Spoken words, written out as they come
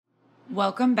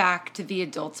Welcome back to The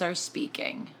Adults Are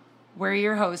Speaking. We're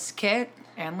your hosts, Kit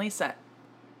And Lisette.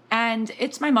 and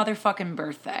it's my motherfucking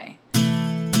birthday.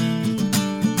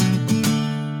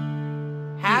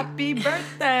 Happy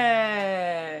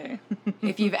birthday!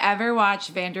 If you've ever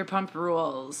watched Vanderpump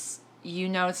Rules, you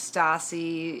know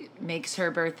Stassi makes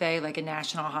her birthday like a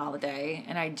national holiday,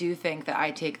 and I do think that I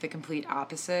take the complete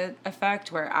opposite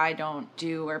effect where I don't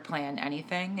do or plan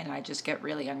anything and I just get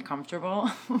really uncomfortable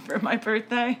for my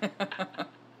birthday.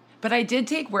 But I did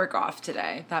take work off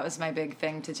today. That was my big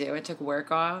thing to do. I took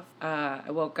work off.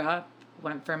 I woke up,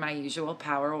 went for my usual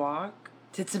power walk,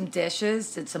 did some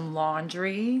dishes, did some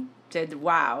laundry,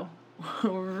 wow,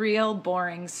 real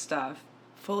boring stuff.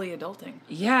 Fully adulting.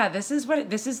 Yeah, this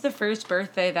is the first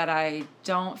birthday that I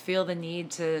don't feel the need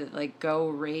to go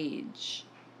rage.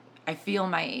 I feel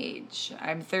my age.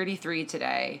 I'm 33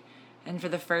 today, and for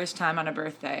the first time on a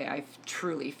birthday, I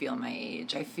truly feel my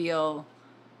age. I feel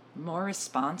more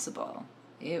responsible.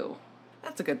 Ew.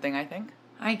 That's a good thing, I think.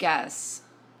 I guess.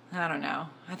 I don't know.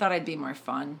 I thought I'd be more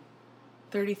fun.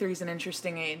 33 is an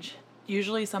interesting age.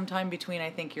 Usually sometime between,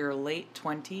 I think, your late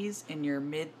 20s and your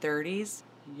mid-30s,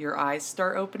 your eyes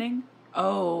start opening.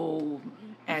 Oh.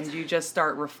 And you just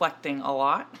start reflecting a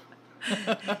lot.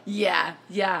 Yeah.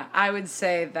 I would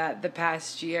say that the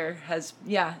past year has,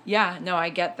 no, I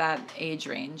get that age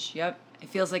range. Yep. It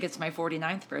feels like it's my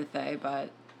 49th birthday, but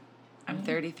I'm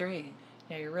 33.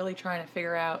 Yeah, you're really trying to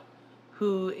figure out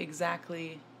who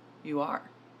exactly you are.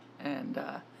 And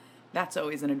that's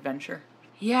always an adventure.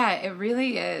 Yeah, it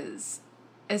really is.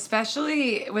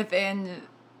 Especially within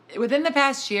the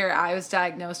past year, I was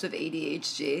diagnosed with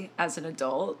ADHD as an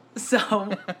adult.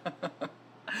 So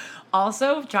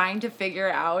also trying to figure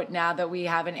out now that we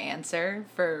have an answer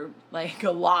for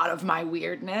a lot of my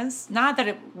weirdness. Not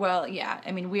that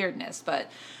weirdness, but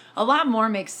a lot more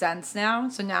makes sense now.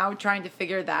 So now trying to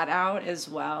figure that out as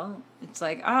well. It's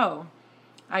like, oh,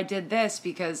 I did this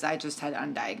because I just had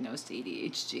undiagnosed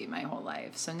ADHD my whole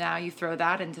life. So now you throw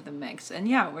that into the mix. And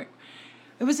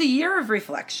it was a year of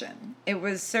reflection. It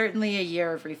was certainly a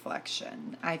year of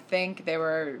reflection. I think there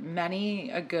were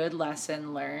a good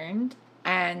lesson learned.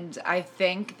 And I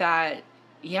think that,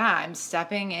 I'm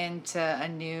stepping into a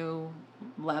new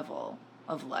level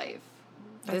of life.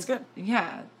 That's good.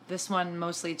 Yeah. This one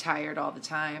mostly tired all the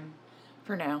time.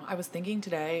 For now. I was thinking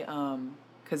today,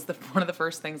 because one of the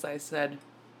first things I said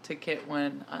to Kit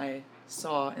when I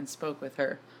saw and spoke with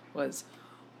her was,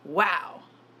 wow,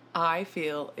 I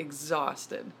feel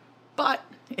exhausted. But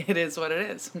it is what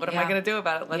it is. What am I going to do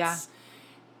about it?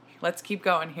 Let's keep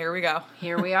going. Here we go.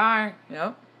 Here we are.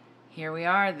 Yep. Here we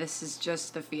are. This is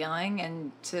just the feeling.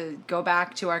 And to go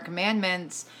back to our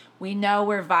commandments, we know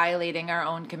we're violating our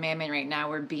own commandment right now.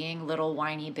 We're being little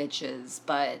whiny bitches.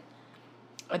 But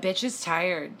a bitch is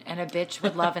tired, and a bitch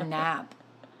would love a nap.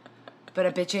 But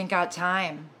a bitch ain't got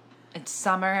time. It's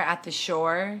summer at the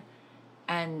shore,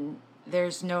 and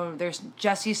there's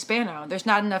Jesse Spano. There's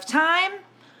not enough time.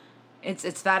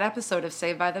 It's that episode of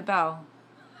Saved by the Bell.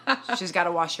 She's got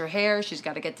to wash her hair. She's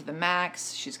got to get to the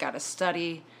max. She's got to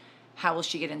study. How will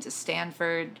she get into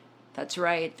Stanford? That's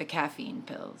right, the caffeine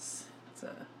pills. It's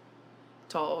a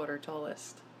tall order, tall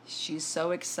list. She's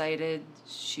so excited.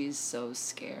 She's so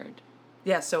scared.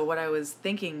 Yeah, so what I was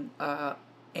thinking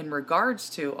in regards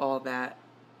to all that,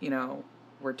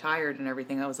 we're tired and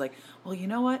everything, I was like, well, you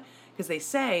know what? Because they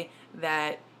say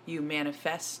that you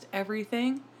manifest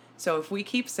everything. So if we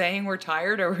keep saying we're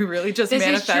tired, are we really just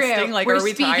manifesting? Are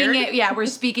we tired? We're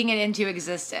speaking it into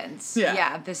existence.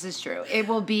 Yeah, this is true. It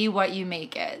will be what you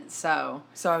make it. So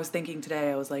I was thinking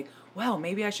today, I was like, well,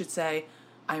 maybe I should say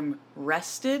I'm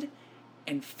rested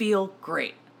and feel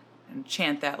great. And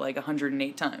chant that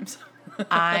 108 times.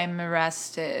 I'm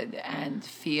rested and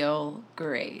feel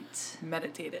great.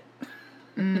 Meditate it.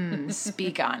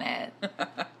 Speak on it.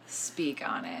 Speak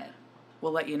on it.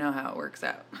 We'll let you know how it works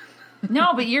out.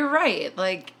 No, but you're right.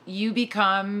 You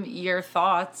become your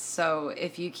thoughts. So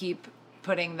if you keep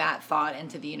putting that thought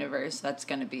into the universe, that's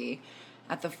going to be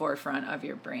at the forefront of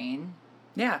your brain.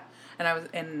 Yeah.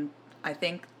 And I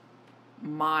think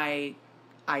my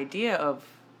idea of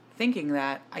thinking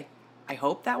that, I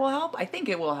hope that will help. I think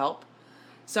it will help.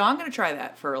 So I'm going to try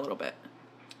that for a little bit.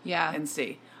 Yeah. And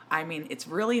see. I mean, it's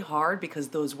really hard because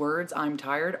those words, I'm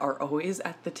tired, are always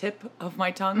at the tip of my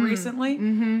tongue recently.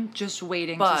 Mm-hmm. Just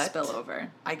waiting to spill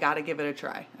over. I got to give it a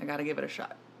try. I got to give it a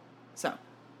shot. So,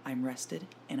 I'm rested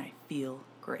and I feel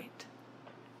great.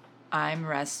 I'm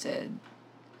rested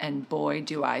and boy,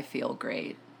 do I feel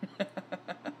great.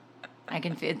 I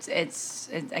can feel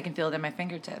I can feel it in my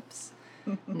fingertips.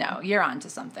 No, you're onto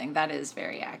something. That is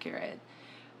very accurate.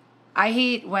 I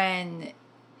hate when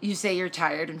you say you're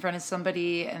tired in front of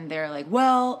somebody and they're like,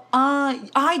 well,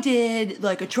 I did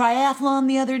like a triathlon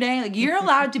the other day. Like, you're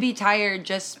allowed to be tired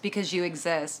just because you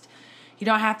exist. You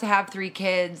don't have to have 3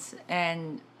 kids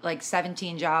and like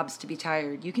 17 jobs to be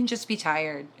tired. You can just be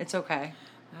tired. It's okay.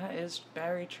 That is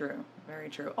very true. Very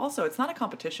true. Also, it's not a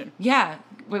competition. Yeah.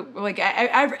 Like,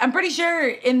 I'm pretty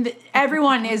sure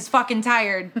everyone is fucking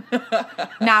tired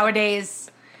nowadays.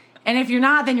 And if you're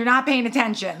not, then you're not paying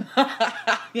attention.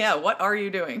 Yeah, what are you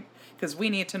doing? Because we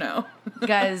need to know.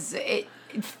 Because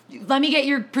let me get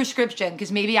your prescription,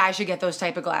 because maybe I should get those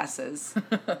type of glasses.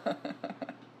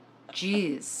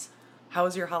 Jeez. How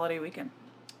was your holiday weekend?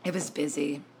 It was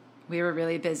busy. We were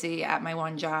really busy at my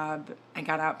one job. I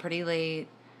got out pretty late.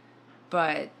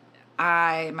 But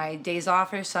my days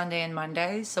off are Sunday and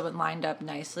Monday, so it lined up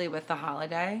nicely with the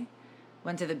holiday.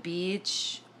 Went to the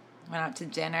beach, went out to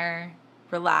dinner,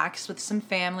 relaxed with some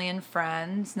family and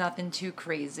friends. Nothing too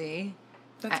crazy.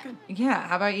 That's good. Yeah,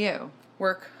 how about you?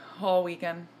 Work all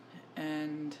weekend,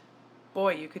 and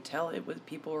boy, you could tell it was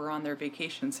people were on their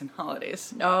vacations and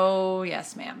holidays. Oh,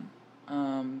 yes, ma'am.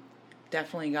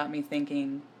 Definitely got me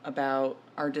thinking about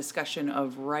our discussion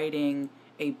of writing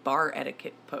a bar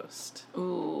etiquette post.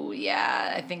 Ooh,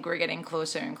 yeah. I think we're getting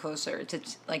closer and closer to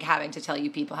like having to tell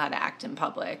you people how to act in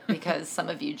public, because some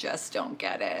of you just don't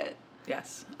get it.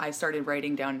 Yes, I started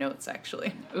writing down notes,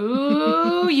 actually.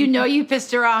 Ooh, you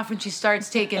pissed her off when she starts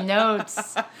taking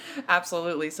notes.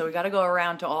 Absolutely. So we got to go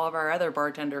around to all of our other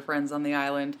bartender friends on the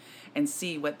island and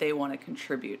see what they want to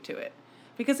contribute to it,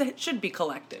 because it should be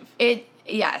collective.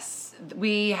 Yes,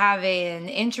 we have an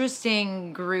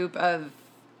interesting group of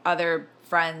other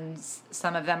friends.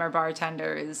 Some of them are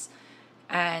bartenders,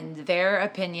 and their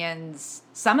opinions,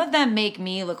 some of them make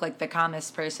me look like the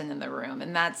calmest person in the room,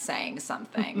 and that's saying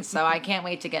something. So I can't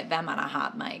wait to get them on a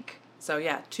hot mic. So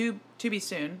yeah, to be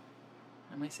soon.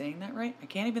 Am I saying that right? I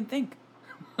can't even think.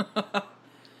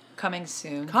 Coming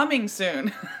soon. Coming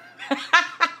soon.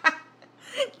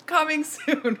 Coming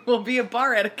soon will be a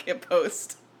bar etiquette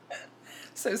post.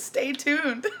 So stay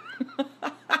tuned.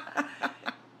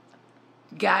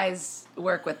 Guys,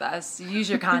 work with us. Use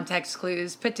your context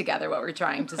clues. Put together what we're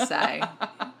trying to say.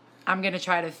 I'm going to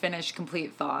try to finish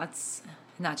complete thoughts,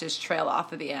 not just trail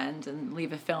off at the end and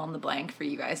leave a fill in the blank for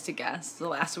you guys to guess the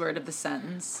last word of the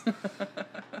sentence.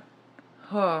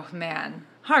 Oh, man.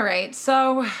 All right,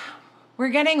 so we're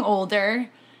getting older,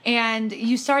 and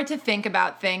you start to think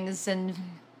about things, and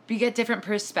you get different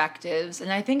perspectives.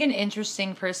 And I think an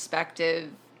interesting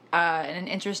perspective and an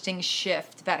interesting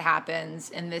shift that happens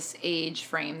in this age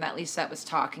frame that Lisette was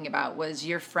talking about was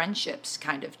your friendships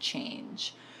kind of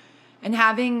change. And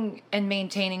having and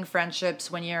maintaining friendships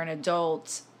when you're an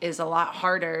adult is a lot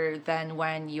harder than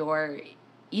when you're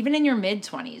even in your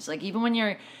mid-20s. Like, even when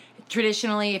you're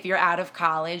traditionally, if you're out of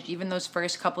college, even those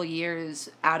first couple years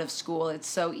out of school, it's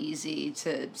so easy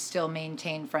to still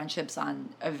maintain friendships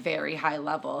on a very high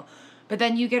level. But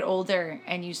then you get older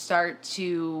and you start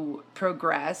to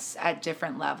progress at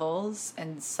different levels,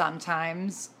 and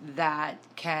sometimes that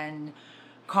can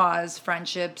cause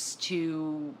friendships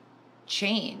to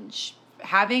change.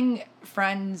 Having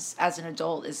friends as an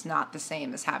adult is not the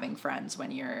same as having friends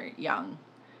when you're young.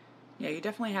 Yeah, you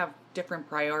definitely have different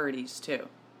priorities too.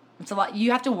 It's a lot.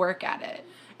 You have to work at it.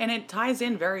 And it ties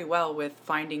in very well with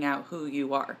finding out who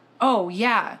you are. Oh,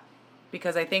 yeah.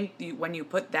 Because I think when you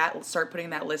start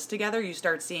putting that list together, you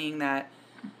start seeing that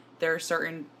there are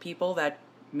certain people that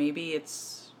maybe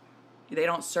they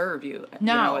don't serve you,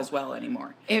 as well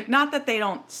anymore. Not that they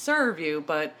don't serve you,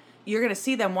 but you're going to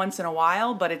see them once in a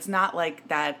while, but it's not like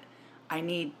that I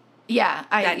need. Yeah.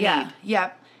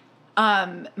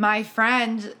 My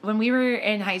friend, when we were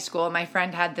in high school, my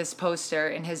friend had this poster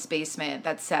in his basement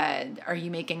that said, "Are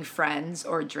you making friends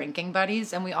or drinking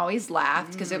buddies?" And we always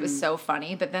laughed because it was so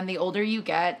funny. But then the older you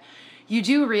get, you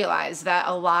do realize that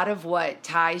a lot of what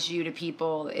ties you to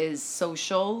people is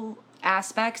social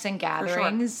aspects and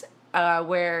gatherings,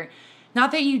 where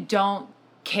not that you don't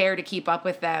care to keep up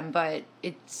with them, but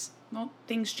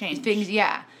things change.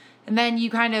 And then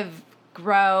you kind of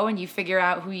grow and you figure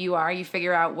out who you are. You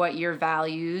figure out what your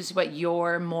values, what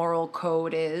your moral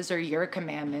code is, or your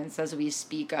commandments, as we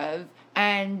speak of.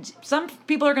 And some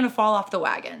people are going to fall off the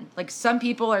wagon. Like, some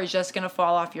people are just going to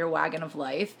fall off your wagon of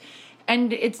life.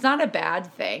 And it's not a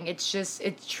bad thing. It's just,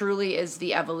 it truly is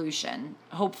the evolution,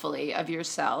 hopefully, of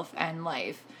yourself and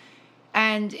life.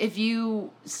 And if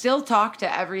you still talk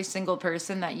to every single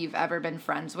person that you've ever been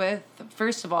friends with,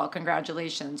 first of all,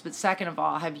 congratulations. But second of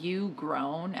all, have you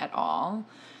grown at all?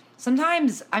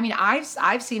 Sometimes, I mean,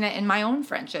 I've seen it in my own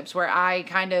friendships where I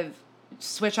kind of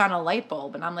switch on a light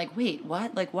bulb and I'm like, wait,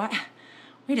 what? Like, what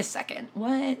wait a second,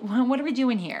 what are we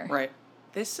doing here? Right.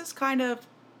 This is kind of,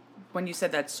 when you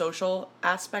said that social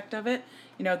aspect of it,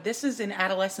 this is in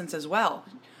adolescence as well.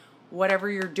 Whatever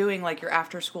you're doing, like your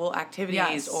after school activities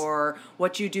Yes. or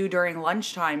what you do during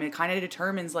lunchtime, it kind of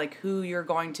determines like who you're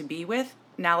going to be with.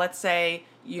 Now, let's say,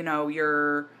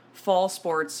 your fall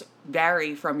sports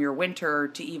vary from your winter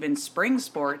to even spring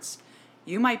sports.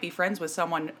 You might be friends with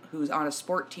someone who's on a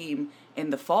sport team in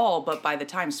the fall, but by the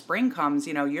time spring comes,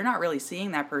 you're not really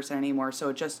seeing that person anymore. So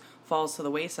it just falls to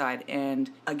the wayside.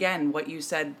 And again, what you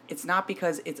said, it's not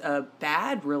because it's a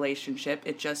bad relationship.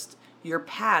 It just, your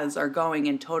paths are going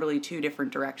in totally two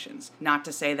different directions. Not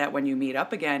to say that when you meet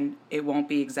up again, it won't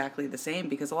be exactly the same,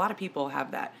 because a lot of people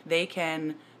have that. They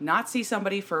can not see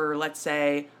somebody for, let's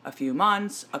say, a few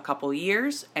months, a couple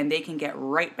years, and they can get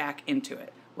right back into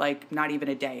it. Like not even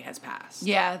a day has passed.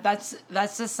 Yeah,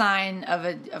 that's a sign of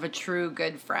a true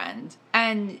good friend.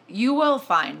 And you will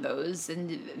find those,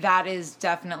 and that is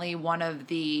definitely one of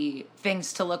the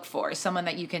things to look for. Someone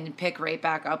that you can pick right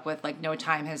back up with, like no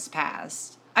time has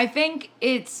passed. I think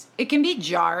it can be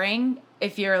jarring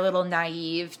if you're a little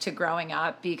naive to growing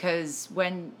up, because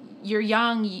when you're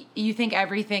young, you think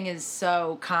everything is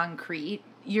so concrete.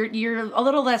 You're a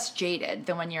little less jaded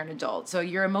than when you're an adult. So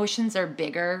your emotions are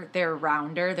bigger, they're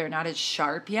rounder, they're not as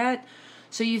sharp yet.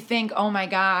 So you think, oh my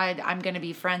God, I'm going to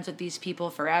be friends with these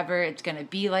people forever. It's going to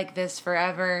be like this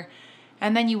forever.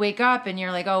 And then you wake up and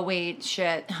you're like, oh wait,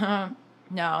 shit.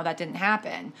 No, that didn't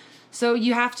happen. So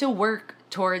you have to work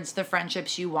towards the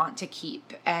friendships you want to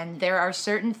keep. And there are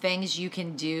certain things you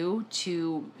can do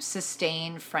to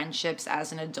sustain friendships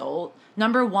as an adult.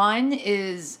 Number one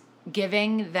is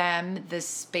giving them the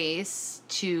space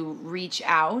to reach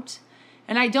out.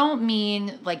 And I don't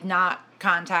mean like not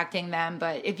contacting them,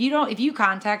 but if you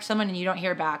contact someone and you don't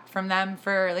hear back from them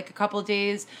for like a couple of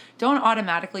days, don't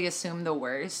automatically assume the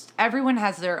worst. Everyone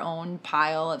has their own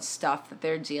pile of stuff that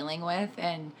they're dealing with,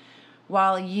 and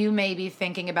while you may be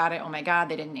thinking about it, oh my God,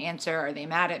 they didn't answer, are they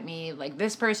mad at me? Like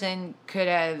this person could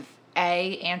have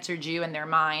answered you in their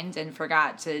mind and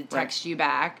forgot to text you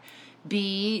back.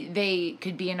 B, they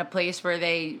could be in a place where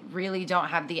they really don't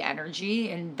have the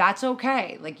energy, and that's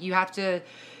okay. Like you have to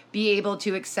be able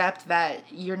to accept that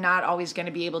you're not always going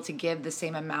to be able to give the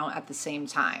same amount at the same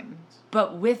time.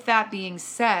 But with that being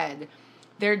said,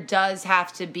 there does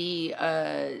have to be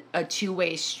a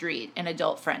two-way street in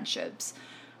adult friendships.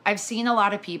 I've seen a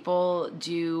lot of people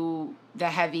do the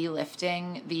heavy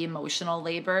lifting, the emotional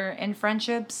labor in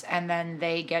friendships, and then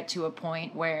they get to a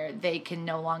point where they can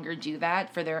no longer do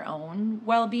that for their own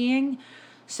well-being.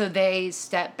 So they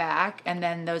step back, and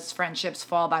then those friendships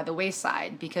fall by the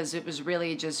wayside because it was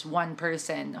really just one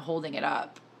person holding it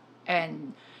up.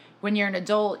 And when you're an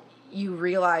adult, you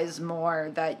realize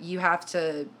more that you have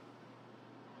to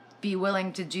be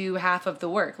willing to do half of the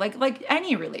work. Like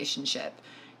any relationship.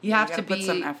 You have to put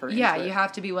some effort into it. You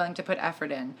have to be willing to put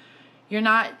effort in. You're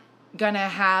not going to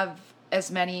have as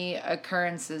many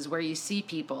occurrences where you see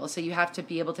people, so you have to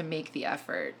be able to make the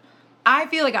effort. I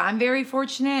feel like I'm very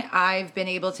fortunate. I've been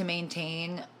able to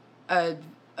maintain a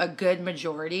good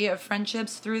majority of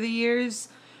friendships through the years.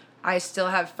 I still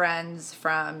have friends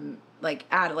from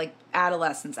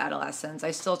adolescence.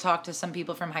 I still talk to some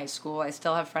people from high school. I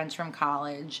still have friends from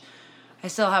college. I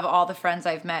still have all the friends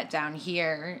I've met down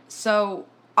here. So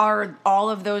are all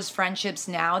of those friendships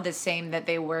now the same that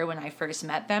they were when I first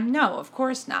met them? No, of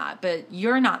course not. But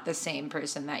you're not the same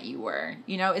person that you were.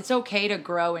 It's okay to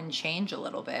grow and change a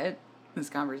little bit. This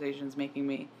conversation is making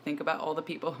me think about all the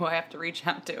people who I have to reach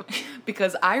out to,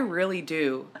 because I really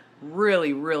do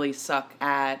really suck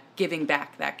at giving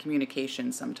back that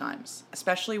communication sometimes,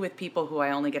 especially with people who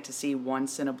I only get to see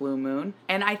once in a blue moon.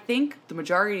 And I think the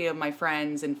majority of my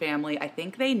friends and family, I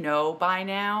think they know by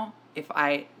now,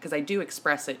 because I do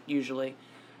express it usually,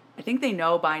 I think they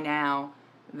know by now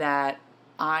that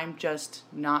I'm just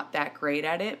not that great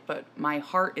at it, but my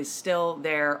heart is still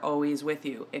there, always with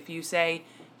you. If you say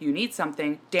you need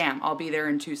something, damn, I'll be there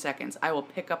in 2 seconds. I will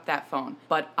pick up that phone.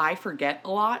 But I forget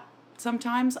a lot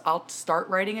sometimes. I'll start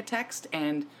writing a text,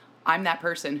 and I'm that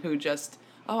person who just,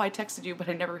 I texted you, but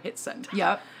I never hit send.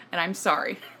 Yep. And I'm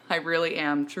sorry. I really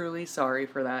am truly sorry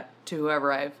for that, to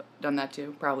whoever I've done that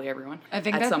to, probably everyone, I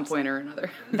think at some point or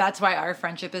another. That's why our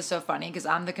friendship is so funny, because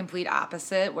I'm the complete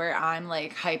opposite, where I'm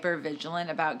like hyper vigilant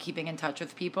about keeping in touch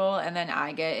with people, and then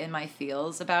I get in my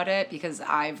feels about it because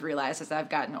I've realized as I've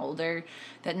gotten older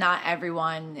that not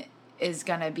everyone is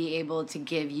going to be able to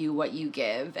give you what you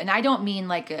give. And I don't mean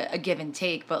like a give and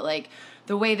take, but like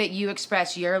the way that you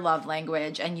express your love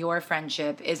language and your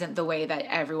friendship isn't the way that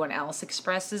everyone else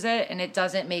expresses it, and it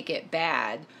doesn't make it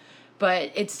bad.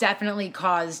 But it's definitely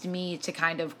caused me to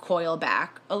kind of coil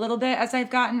back a little bit as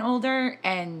I've gotten older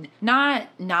and not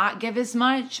give as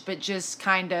much, but just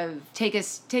kind of take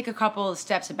a couple of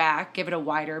steps back, give it a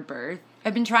wider berth.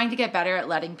 I've been trying to get better at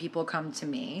letting people come to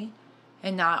me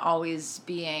and not always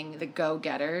being the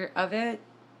go-getter of it,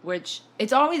 which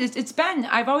I've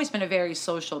always been a very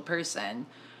social person.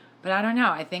 But I don't know.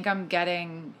 I think I'm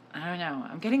getting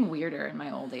weirder in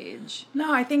my old age.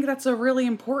 No, I think that's a really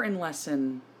important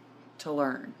lesson to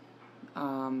learn.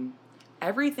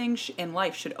 Everything in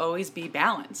life should always be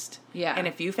balanced. Yeah. And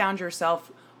if you found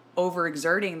yourself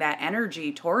overexerting that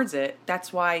energy towards it,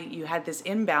 that's why you had this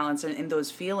imbalance in those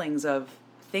feelings of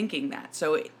thinking that.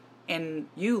 So in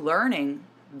you learning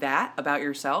that about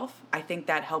yourself, I think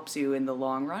that helps you in the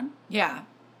long run. Yeah.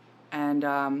 And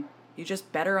you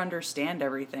just better understand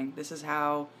everything. This is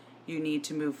how you need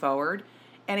to move forward.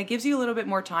 And it gives you a little bit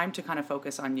more time to kind of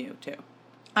focus on you too.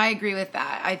 I agree with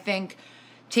that. I think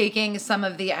taking some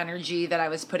of the energy that I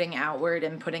was putting outward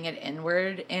and putting it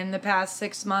inward in the past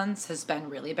 6 months has been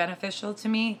really beneficial to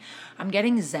me. I'm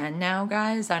getting Zen now,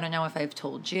 guys. I don't know if I've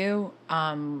told you.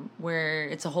 Where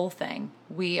it's a whole thing.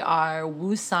 We are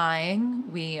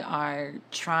woosahing. We are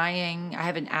trying. I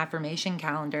have an affirmation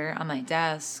calendar on my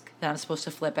desk that I'm supposed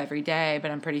to flip every day,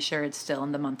 but I'm pretty sure it's still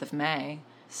in the month of May.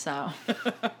 So...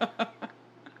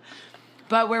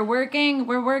 But we're working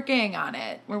on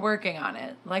it. We're working on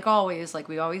it. Like always, like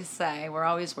we always say, we're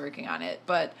always working on it.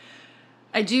 But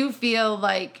I do feel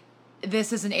like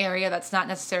this is an area that's not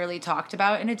necessarily talked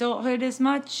about in adulthood as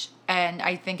much. And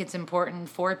I think it's important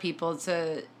for people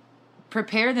to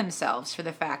prepare themselves for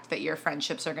the fact that your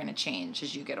friendships are going to change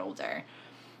as you get older.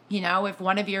 You know, if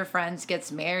one of your friends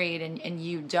gets married and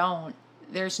you don't,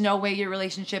 there's no way your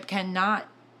relationship cannot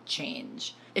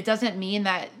change. It doesn't mean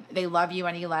that they love you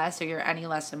any less or you're any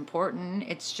less important.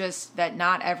 It's just that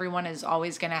not everyone is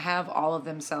always going to have all of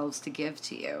themselves to give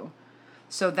to you.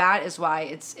 So that is why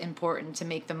it's important to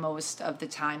make the most of the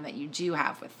time that you do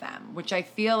have with them, which I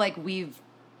feel like we've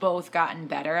both gotten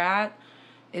better at,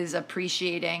 is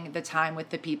appreciating the time with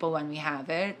the people when we have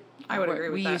it. I would agree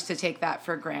with that. We used to take that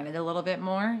for granted a little bit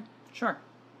more. Sure.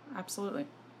 Absolutely.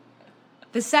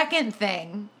 The second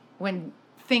thing when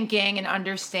thinking and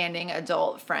understanding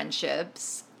adult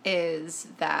friendships is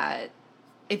that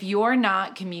if you're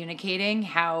not communicating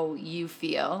how you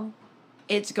feel,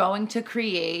 it's going to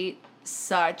create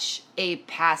such a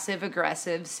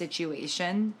passive-aggressive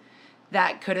situation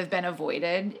that could have been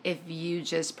avoided if you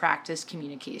just practice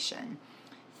communication.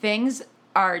 Things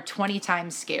are 20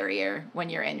 times scarier when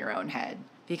you're in your own head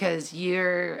because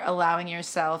you're allowing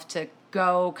yourself to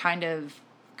go kind of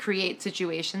create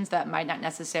situations that might not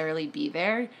necessarily be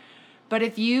there. But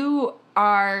if you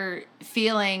are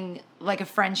feeling like a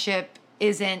friendship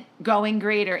isn't going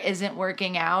great or isn't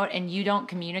working out and you don't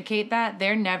communicate that,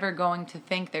 they're never going to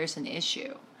think there's an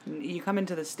issue. You come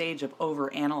into the stage of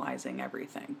overanalyzing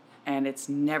everything, and it's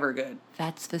never good.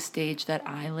 That's the stage that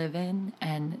I live in,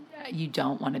 and you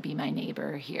don't want to be my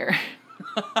neighbor here.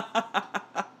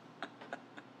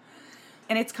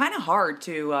 And it's kind of hard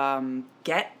to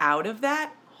get out of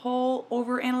that whole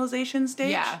overanalyzation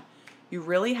stage. Yeah. You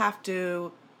really have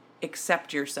to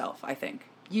accept yourself, I think.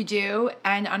 You do,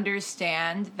 and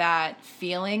understand that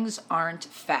feelings aren't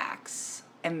facts.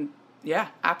 And yeah,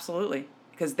 absolutely.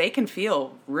 Because they can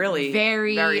feel really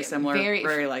very similar,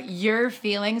 very like... Your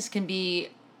feelings can be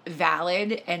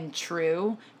valid and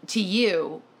true to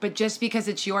you, but just because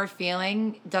it's your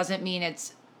feeling doesn't mean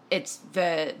it's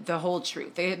the whole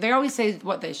truth. They always say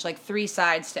there's like 3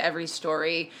 sides to every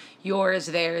story: yours,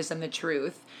 theirs, and the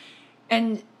truth.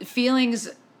 And feelings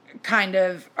kind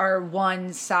of are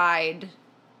one side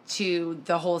to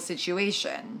the whole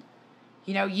situation.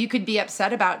 You know, you could be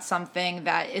upset about something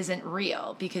that isn't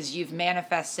real because you've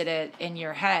manifested it in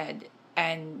your head,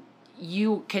 and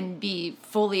you can be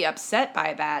fully upset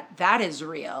by that. That is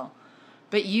real.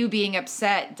 But you being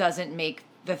upset doesn't make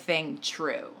the thing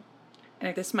true.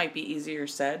 And this might be easier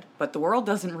said, but the world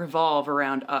doesn't revolve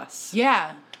around us.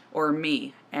 Yeah. Or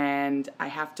me. And I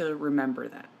have to remember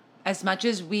that. As much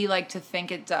as we like to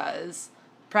think it does,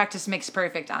 practice makes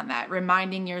perfect on that.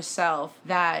 Reminding yourself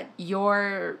that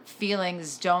your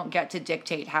feelings don't get to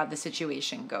dictate how the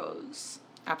situation goes.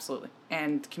 Absolutely.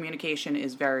 And communication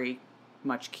is very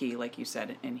much key, like you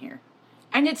said in here.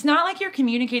 And it's not like you're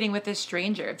communicating with a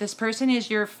stranger. If this person is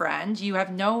your friend, you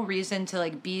have no reason to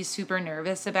be super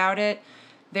nervous about it.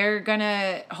 They're going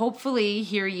to hopefully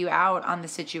hear you out on the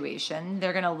situation.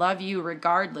 They're going to love you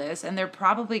regardless. And they're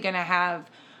probably going to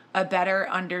have a better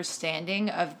understanding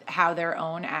of how their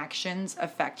own actions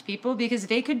affect people, because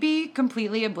they could be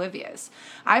completely oblivious.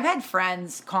 I've had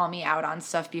friends call me out on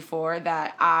stuff before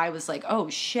that I was like, oh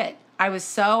shit. I was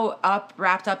so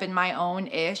wrapped up in my own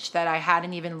ish that I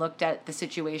hadn't even looked at the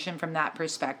situation from that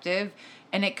perspective.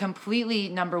 And it completely,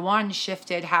 number one,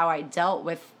 shifted how I dealt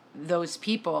with those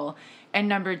people. And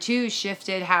number two,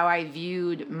 shifted how I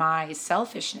viewed my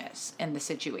selfishness in the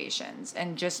situations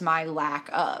and just my lack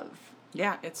of.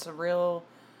 Yeah, it's a real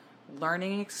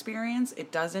learning experience.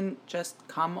 It doesn't just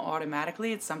come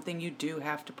automatically. It's something you do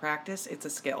have to practice. It's a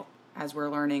skill. As we're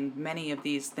learning, many of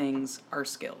these things are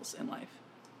skills in life.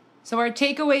 So our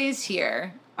takeaways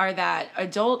here are that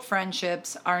adult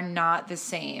friendships are not the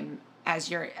same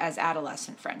as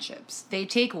adolescent friendships. They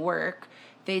take work.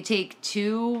 They take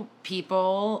two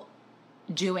people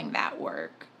doing that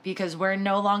work, because we're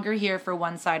no longer here for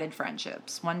one-sided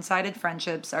friendships. One-sided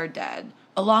friendships are dead.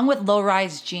 Along with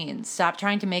low-rise jeans. Stop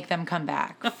trying to make them come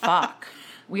back. Fuck.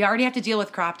 We already have to deal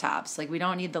with crop tops. Like, we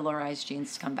don't need the low-rise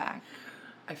jeans to come back.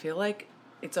 I feel like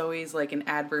it's always like an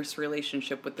adverse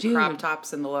relationship with the Dude. crop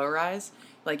tops and the low rise.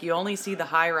 Like, you only see the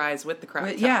high rise with the crop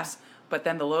tops. Yeah. But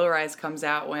then the low rise comes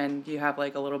out when you have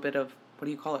like a little bit of, what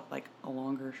do you call it? Like a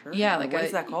longer shirt? Yeah, like what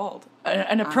is that called?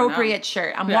 An appropriate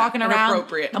shirt. I'm Yeah, walking an around.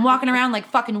 appropriate. I'm walking around like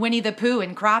fucking Winnie the Pooh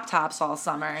in crop tops all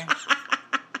summer.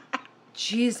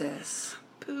 Jesus.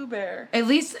 Pooh Bear. At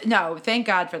least, no, thank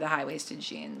God for the high-waisted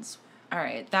jeans. All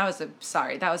right, that was a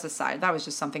side. That was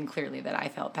just something clearly that I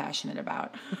felt passionate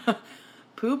about.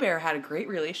 Pooh Bear had a great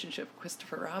relationship with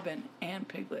Christopher Robin and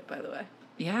Piglet, by the way.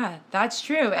 Yeah, that's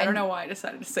true. I don't know why I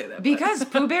decided to say that. Because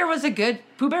Pooh Bear was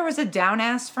a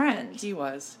down-ass friend. He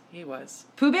was.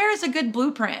 Pooh Bear is a good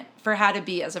blueprint for how to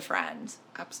be as a friend.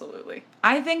 Absolutely.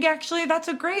 I think actually that's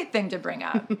a great thing to bring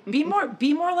up. Be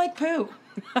more like Pooh.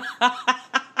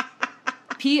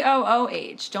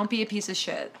 Pooh. Don't be a piece of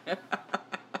shit.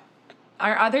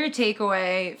 Our other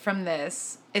takeaway from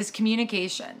this is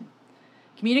communication.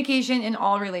 Communication in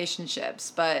all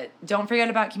relationships, but don't forget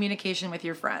about communication with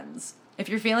your friends. If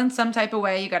you're feeling some type of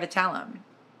way, you got to tell them.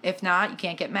 If not, you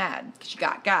can't get mad because you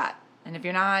got. And if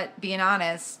you're not being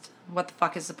honest, what the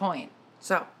fuck is the point?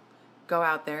 So, go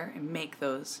out there and make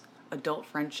those adult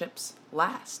friendships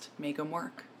last. Make them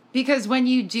work. Because when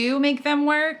you do make them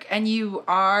work and you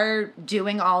are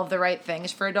doing all of the right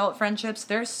things for adult friendships,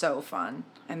 they're so fun.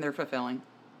 And they're fulfilling.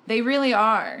 They really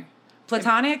are.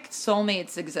 Platonic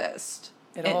soulmates exist.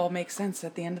 It all makes sense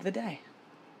at the end of the day.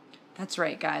 That's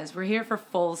right, guys. We're here for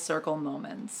full circle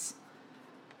moments.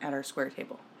 At our square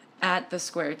table. At the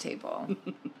square table.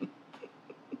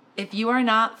 If you are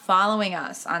not following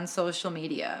us on social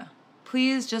media,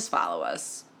 please just follow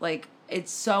us. Like,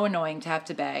 it's so annoying to have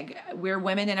to beg. We're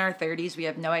women in our 30s. We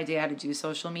have no idea how to do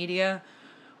social media.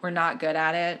 We're not good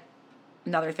at it.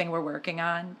 Another thing we're working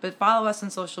on. But follow us on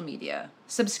social media.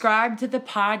 Subscribe to the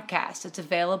podcast. It's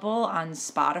available on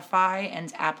Spotify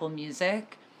and Apple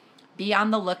Music. Be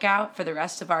on the lookout for the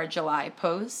rest of our July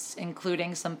posts,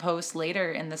 including some posts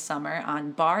later in the summer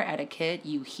on bar etiquette,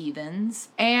 you heathens.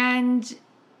 And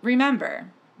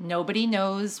remember, nobody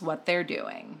knows what they're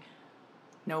doing.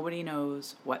 Nobody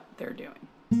knows what they're doing.